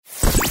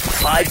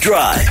5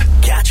 Drive.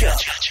 Catch up.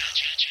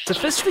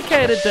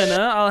 Sophisticated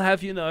dinner, I'll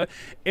have you know,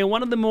 in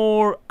one of the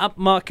more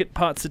upmarket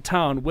parts of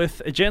town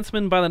with a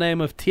gentleman by the name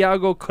of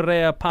Tiago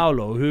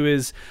Correia-Paulo, who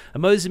is a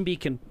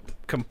Mozambican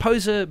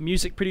composer,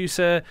 music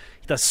producer.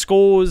 He does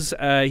scores.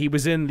 He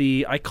was in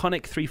the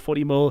iconic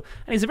 340mm,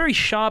 and he's a very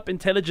sharp,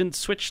 intelligent,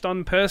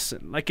 switched-on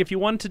person. Like, if you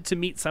wanted to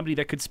meet somebody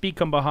that could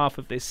speak on behalf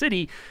of their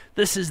city,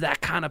 this is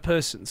that kind of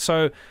person.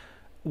 So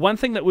one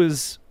thing that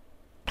was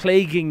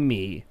plaguing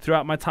me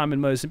throughout my time in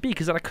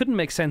Mozambique is that I couldn't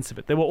make sense of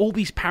it. There were all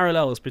these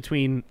parallels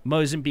between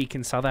Mozambique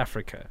and South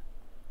Africa.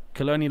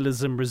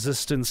 Colonialism,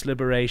 resistance,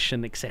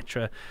 liberation,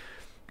 etc.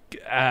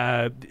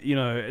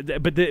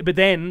 But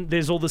then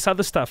there's all this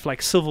other stuff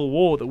like civil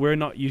war that we're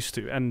not used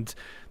to, and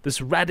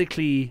this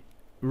radically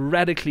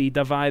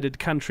divided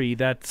country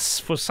that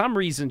for some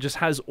reason just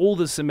has all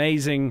this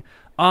amazing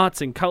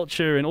art and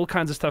culture and all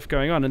kinds of stuff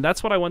going on. And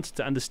that's what I wanted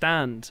to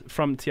understand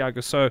from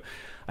Tiago. So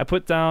I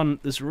put down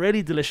this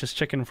really delicious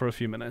chicken for a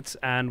few minutes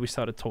and we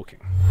started talking.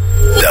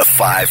 The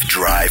 5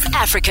 Drive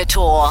Africa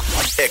Tour.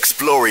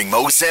 Exploring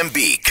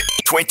Mozambique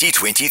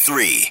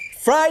 2023.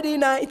 Friday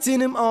night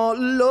in him all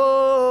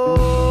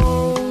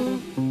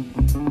alone.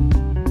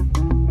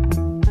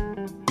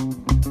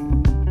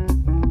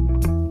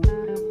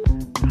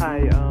 Hi,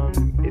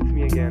 it's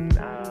me again.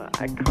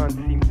 I can't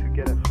seem to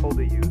get a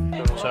hold of you.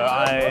 So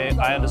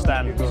I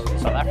understand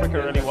South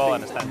Africa really well, I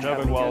understand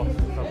Joburg well.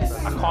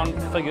 I can't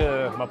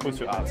figure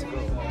Maputo out.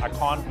 I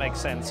can't make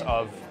sense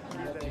of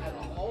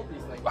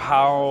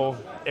how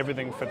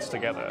everything fits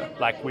together.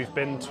 Like, we've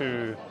been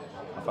to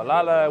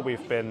Falala,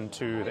 we've been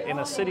to the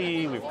inner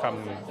city, we've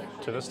come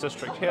to this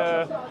district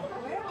here,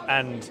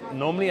 and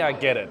normally I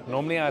get it.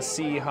 Normally I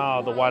see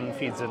how the one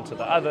feeds into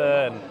the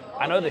other, and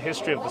I know the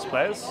history of this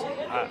place.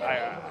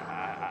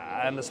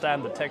 I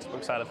understand the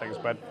textbook side of things,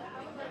 but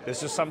there's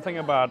just something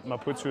about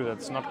Maputo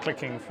that's not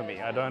clicking for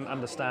me. I don't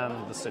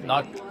understand the city.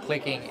 Not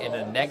clicking in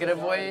a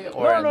negative way,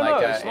 or no.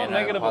 It's not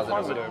negative or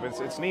positive.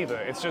 It's neither.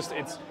 It's just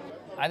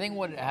I think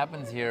what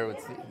happens here,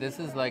 this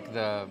is like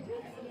the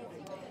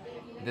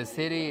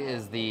city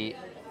is the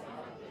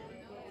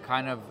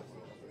kind of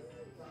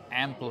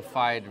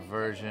amplified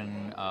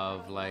version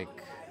of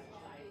like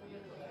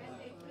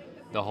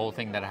the whole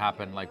thing that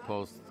happened like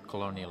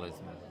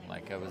post-colonialism.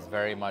 Like, it was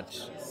very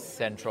much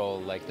central,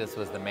 like this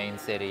was the main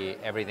city,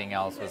 everything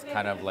else was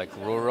kind of like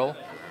rural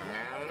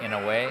in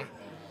a way.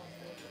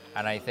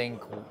 And I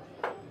think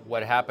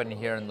what happened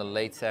here in the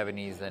late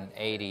 70s and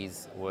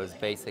 80s was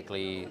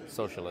basically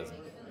socialism.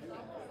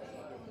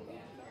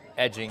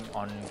 Edging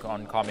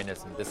on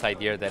communism, this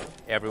idea that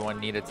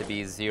everyone needed to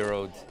be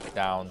zeroed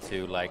down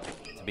to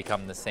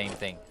become the same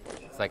thing.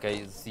 It's like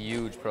a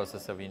huge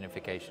process of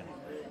unification.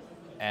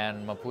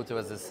 And Maputo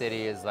as a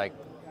city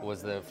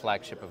was the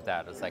flagship of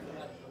that. It's like,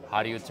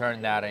 how do you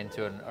turn that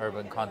into an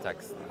urban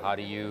context? How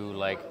do you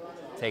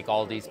take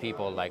all these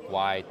people, like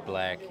white,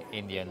 black,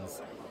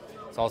 Indians?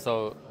 It's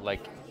also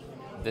like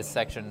this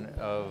section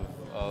of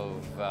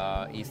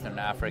Eastern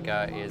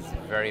Africa is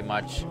very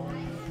much,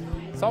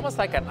 it's almost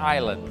like an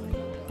island.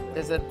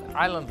 There's an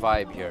island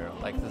vibe here.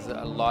 Like, there's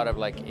a lot of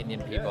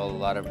Indian people, a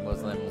lot of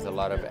Muslims, a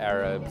lot of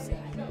Arabs,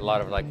 a lot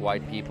of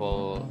white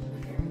people,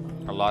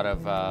 a lot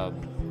of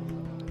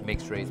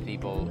mixed race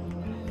people.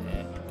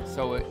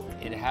 So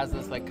it has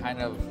this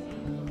kind of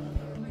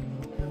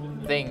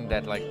thing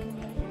that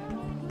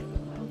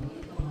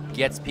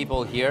gets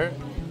people here,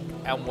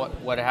 and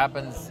what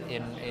happens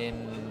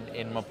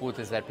in Maputo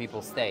is that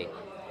people stay.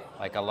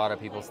 Like, a lot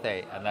of people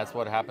stay, and that's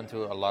what happened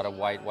to a lot of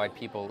white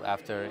people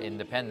after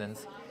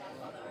independence.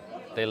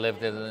 They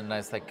lived in a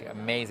nice,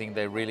 amazing.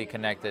 They really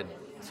connected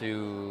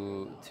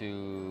to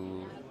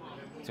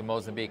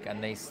Mozambique,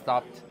 and they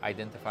stopped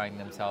identifying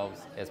themselves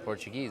as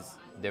Portuguese.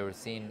 They were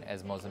seen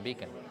as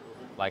Mozambican.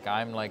 Like,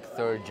 I'm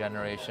third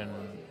generation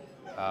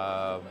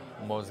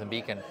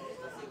Mozambican,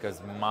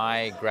 because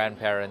my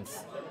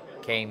grandparents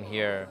came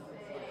here,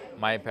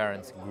 my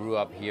parents grew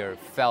up here,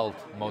 felt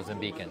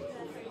Mozambican.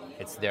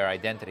 It's their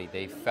identity.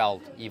 They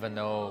felt, even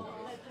though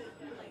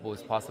it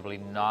was possibly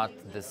not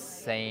the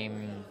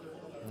same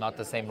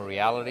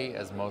reality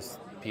as most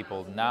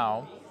people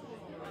now.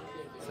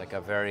 It's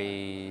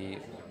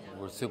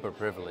we're super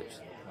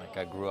privileged. Like,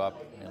 I grew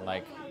up in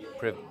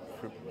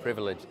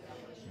privilege.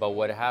 But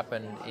what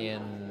happened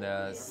in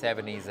the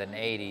 70s and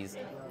 80s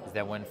is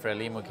that when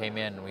Frelimo came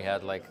in, we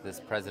had this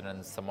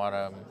president,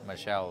 Samora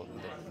Machel,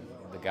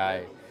 the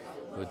guy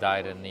who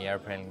died in the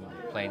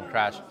plane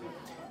crash,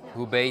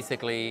 who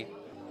basically,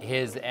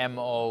 his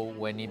MO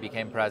when he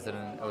became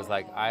president, it was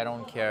I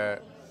don't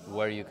care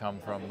where you come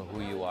from,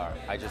 who you are.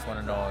 I just want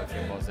to know if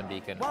you're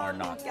Mozambican or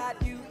not.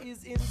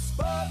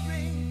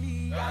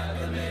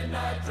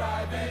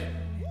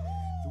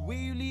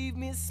 You leave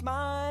me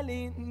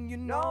smiling, you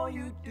know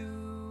you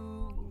do.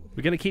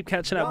 We're going to keep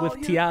catching up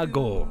with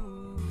Tiago.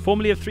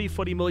 Formerly of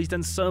 340mm, he's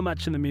done so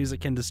much in the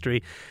music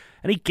industry.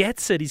 And he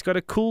gets it. He's got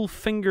a cool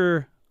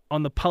finger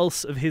on the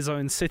pulse of his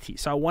own city.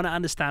 So I want to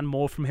understand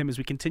more from him as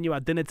we continue our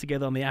dinner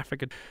together on the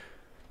Africa.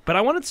 But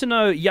I wanted to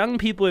know, young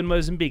people in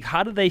Mozambique,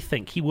 how do they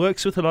think? He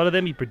works with a lot of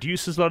them. He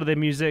produces a lot of their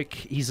music.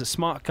 He's a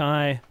smart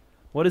guy.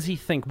 What does he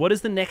think? What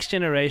does the next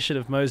generation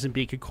of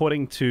Mozambique,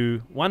 according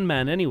to one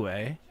man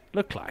anyway,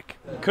 look like?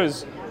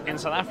 Because in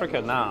South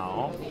Africa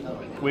now,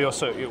 we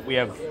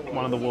have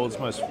one of the world's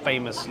most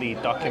famously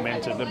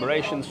documented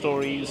liberation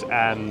stories,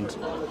 and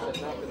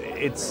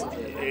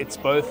it's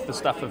both the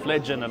stuff of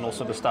legend and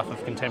also the stuff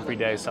of contemporary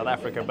day South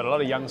Africa. But a lot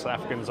of young South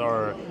Africans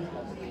are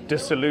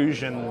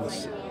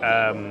disillusioned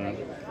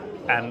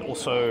and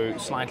also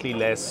slightly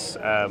less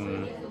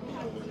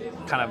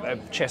kind of a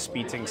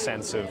chest-beating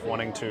sense of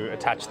wanting to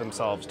attach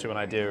themselves to an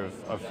idea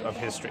of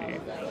history.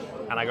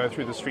 And I go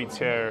through the streets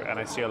here and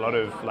I see a lot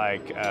of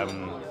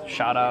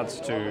shout-outs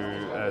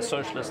to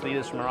socialist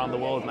leaders from around the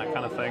world and that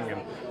kind of thing.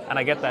 And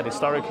I get that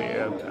historically.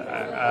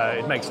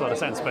 It makes a lot of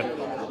sense. But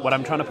what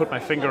I'm trying to put my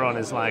finger on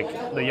is like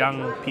the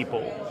young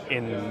people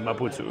in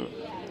Maputo.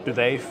 Do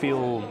they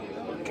feel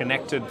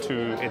connected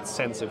to its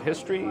sense of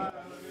history?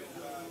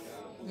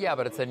 Yeah,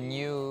 but it's a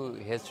new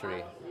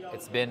history.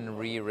 It's been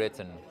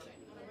rewritten.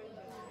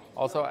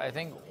 Also, I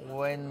think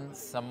when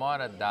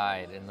Samora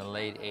died in the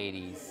late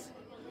 80s,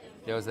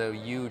 there was a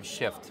huge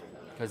shift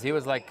because he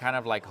was kind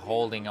of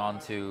holding on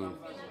to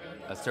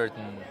a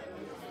certain.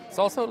 It's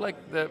also like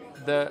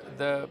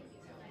the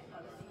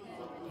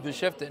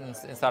shift in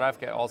South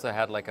Africa also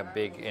had a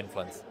big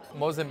influence.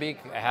 Mozambique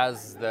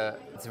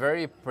it's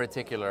very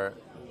particular,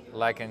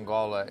 like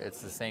Angola.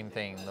 It's the same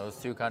thing. Those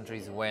two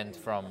countries went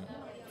from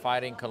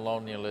fighting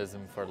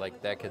colonialism for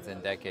decades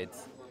and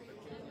decades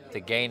to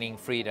gaining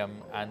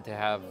freedom and to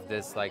have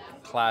this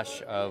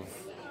clash of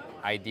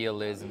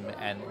idealism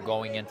and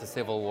going into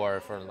civil war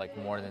for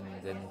more than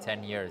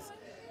 10 years.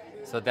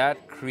 So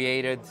that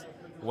created,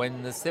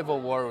 when the civil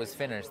war was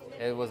finished,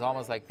 it was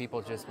almost like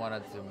people just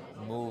wanted to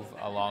move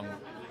along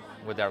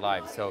with their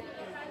lives. So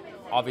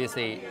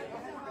obviously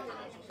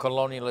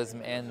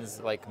colonialism ends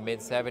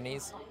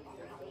mid-70s.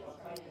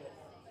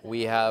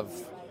 We have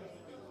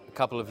a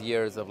couple of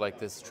years of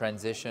this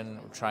transition,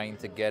 trying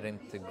to get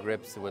into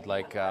grips with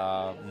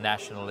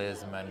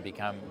nationalism and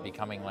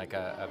becoming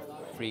a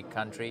free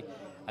country,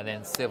 and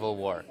then civil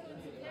war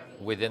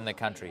within the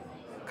country.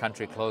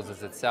 Country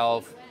closes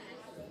itself,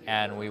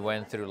 and we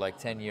went through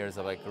 10 years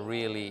of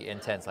really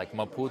intense.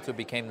 Maputo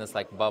became this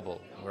bubble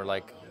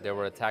where there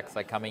were attacks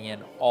coming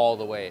in all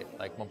the way.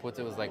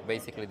 Maputo was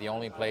basically the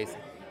only place.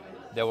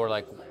 There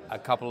were a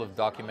couple of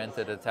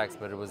documented attacks,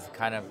 but it was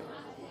kind of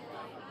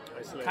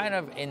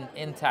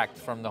intact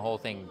from the whole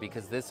thing,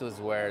 because this was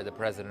where the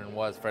president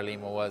was,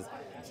 Frelimo was,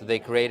 so they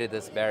created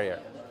this barrier.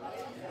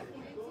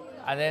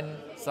 And then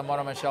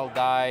Samora Machel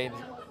died,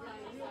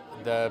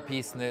 the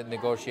peace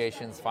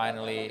negotiations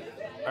finally,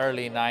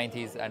 early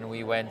 90s, and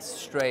we went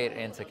straight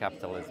into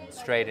capitalism,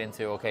 straight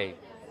into, okay,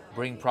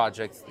 bring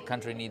projects, the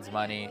country needs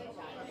money.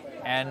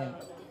 And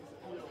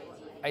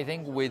I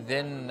think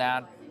within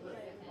that,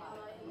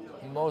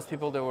 most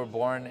people that were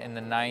born in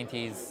the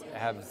 90s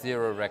have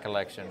zero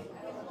recollection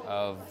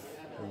of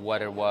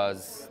what it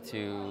was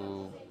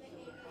to,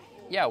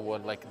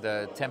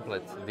 the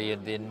template,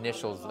 the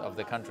initials of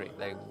the country.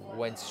 They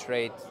went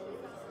straight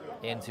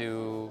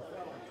into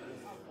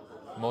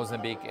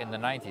Mozambique in the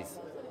 90s.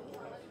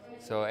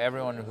 So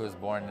everyone who was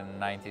born in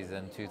the 90s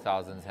and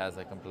 2000s has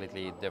a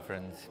completely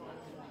different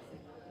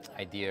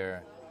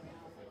idea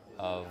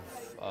of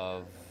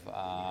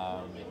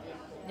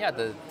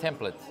the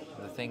template,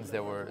 the things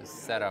that were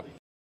set up.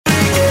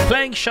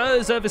 Playing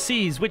shows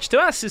overseas, which to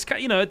us is,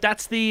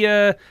 that's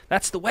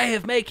the way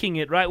of making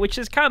it, right? Which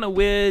is kind of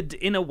weird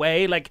in a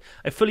way.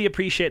 I fully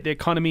appreciate the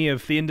economy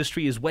of the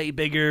industry is way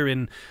bigger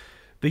in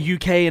the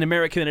UK and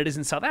America than it is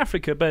in South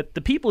Africa, but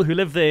the people who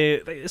live there,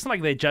 it's not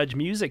like they judge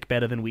music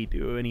better than we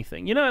do or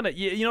anything. You know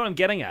what I'm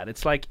getting at?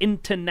 It's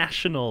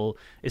international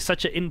is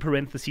such a in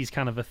parentheses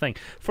kind of a thing.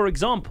 For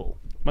example,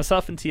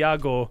 myself and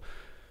Tiago,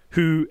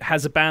 who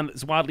has a band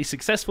that's wildly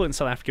successful in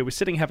South Africa, we're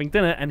sitting having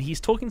dinner, and he's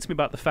talking to me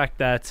about the fact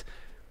that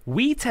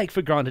we take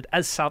for granted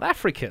as South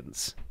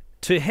Africans,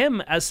 to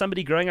him as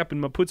somebody growing up in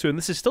Maputo, and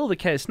this is still the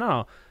case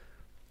now,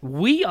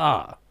 we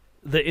are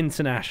the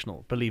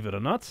international, believe it or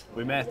not.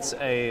 I met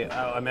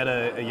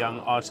a young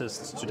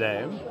artist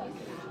today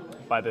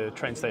by the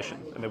train station,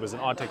 and there was an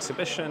art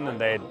exhibition, and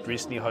they had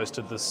recently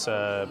hosted this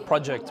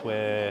project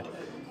where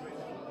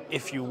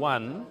if you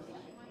won,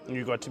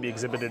 you got to be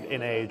exhibited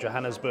in a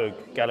Johannesburg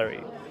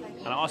gallery.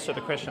 And I asked her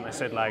the question, I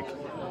said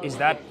is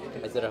it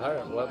a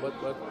her?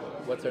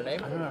 What's her name?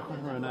 I don't know, I can't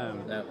remember her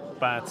name. No.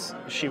 But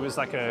she was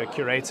a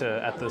curator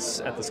at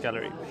this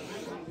gallery.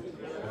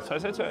 So I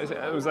said to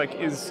her, I was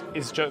is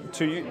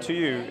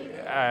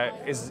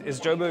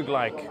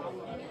Joburg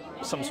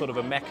some sort of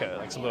a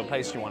mecca, some sort of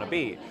place you want to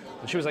be?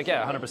 And she was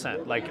yeah,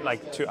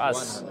 100%. To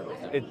us,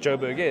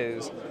 Joburg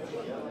is.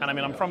 And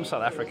I'm from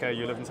South Africa.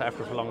 You lived in South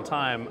Africa for a long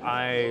time.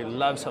 I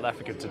love South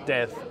Africa to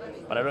death,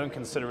 but I don't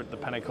consider it the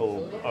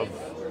pinnacle of.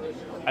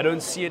 I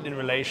don't see it in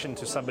relation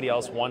to somebody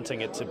else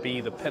wanting it to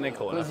be the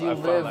pinnacle. Because you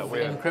live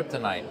in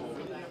kryptonite.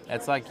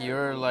 It's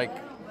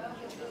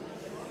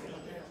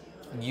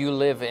you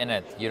live in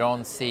it. You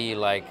don't see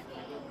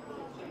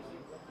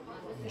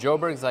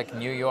Joburg's like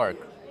New York.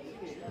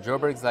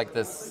 Joburg's like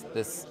this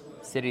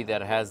city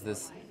that has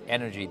this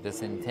energy,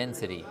 this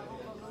intensity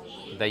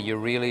that you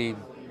really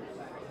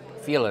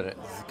feel it.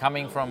 It's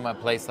coming from a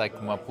place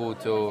like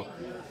Maputo,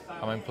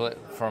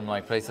 from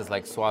like places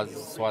like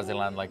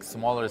Swaziland, like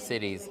smaller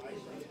cities.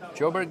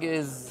 Joburg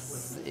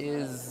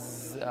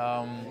is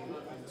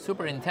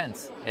super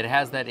intense. It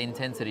has that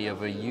intensity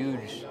of a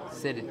huge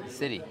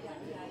city.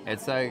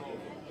 It's like,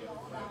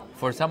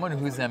 for someone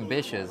who's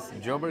ambitious,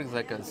 Joburg's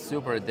like a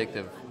super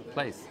addictive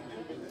place.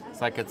 It's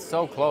like it's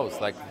so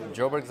close. Like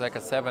Joburg's like a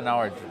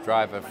 7-hour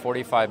drive, a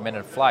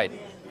 45-minute flight.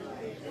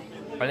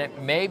 But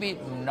it maybe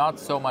not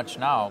so much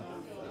now,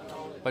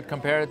 but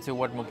compared to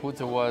what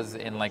Maputo was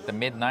in like the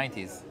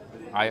mid-90s,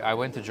 I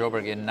went to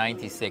Joburg in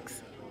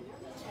 96.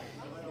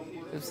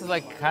 This is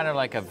like kind of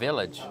like a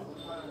village.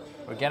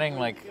 We're getting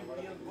like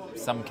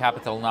some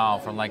capital now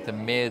from like the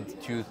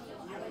mid to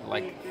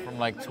like from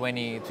like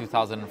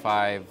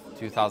 2005,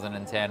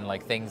 2010,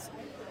 like things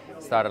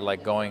started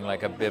like going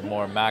like a bit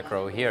more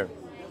macro here.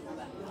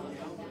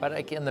 But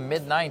like in the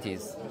mid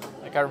 90s,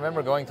 like I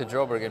remember going to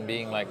Joburg and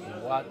being like,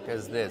 what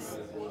is this?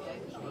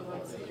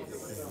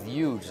 It's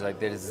huge, like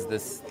there's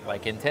this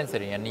like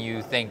intensity, and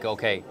you think,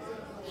 okay,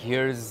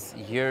 here's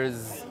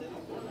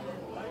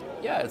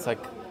it's like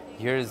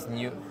here's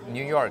New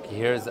York,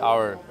 here's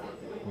our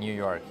New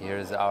York,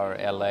 here's our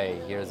LA,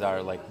 here's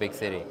our like big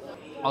city.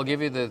 I'll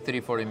give you the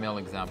 340 mil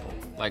example.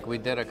 Like we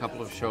did a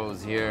couple of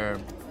shows here.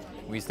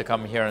 We used to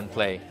come here and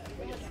play.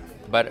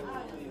 But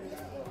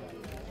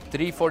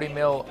 340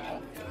 mil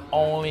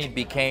only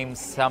became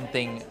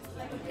something,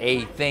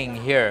 a thing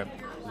here,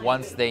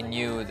 once they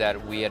knew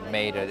that we had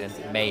made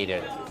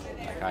it.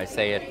 Like I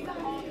say it,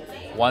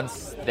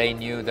 once they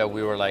knew that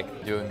we were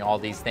like doing all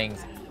these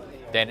things,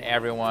 then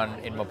everyone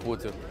in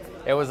Maputo,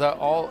 it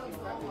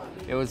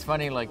was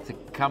funny like to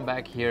come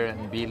back here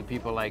and be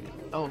people like,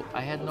 oh,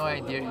 I had no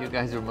idea you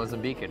guys were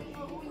Mozambican.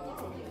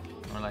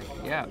 And we're like,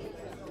 yeah.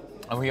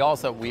 And we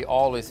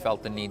always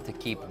felt the need to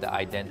keep the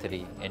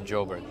identity in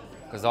Joburg.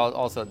 Because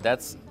also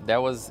that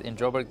was in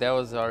Joburg, that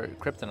was our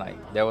kryptonite.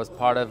 That was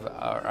part of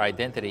our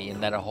identity,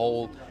 in that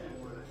whole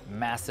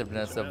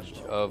massiveness of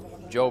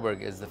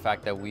Joburg is the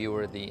fact that we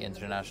were the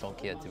international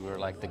kids. We were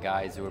like the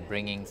guys who were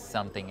bringing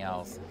something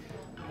else,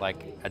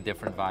 like a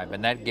different vibe.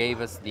 And that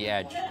gave us the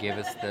edge, gave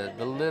us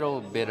the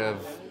little bit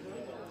of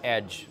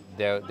edge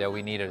that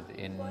we needed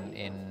in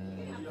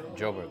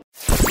Joburg.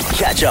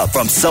 Catch up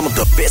from some of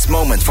the best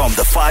moments from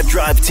the 5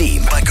 Drive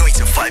team by going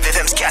to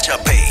 5FM's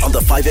catch-up page on the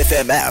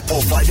 5FM app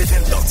or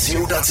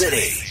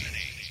 5FM.co.za.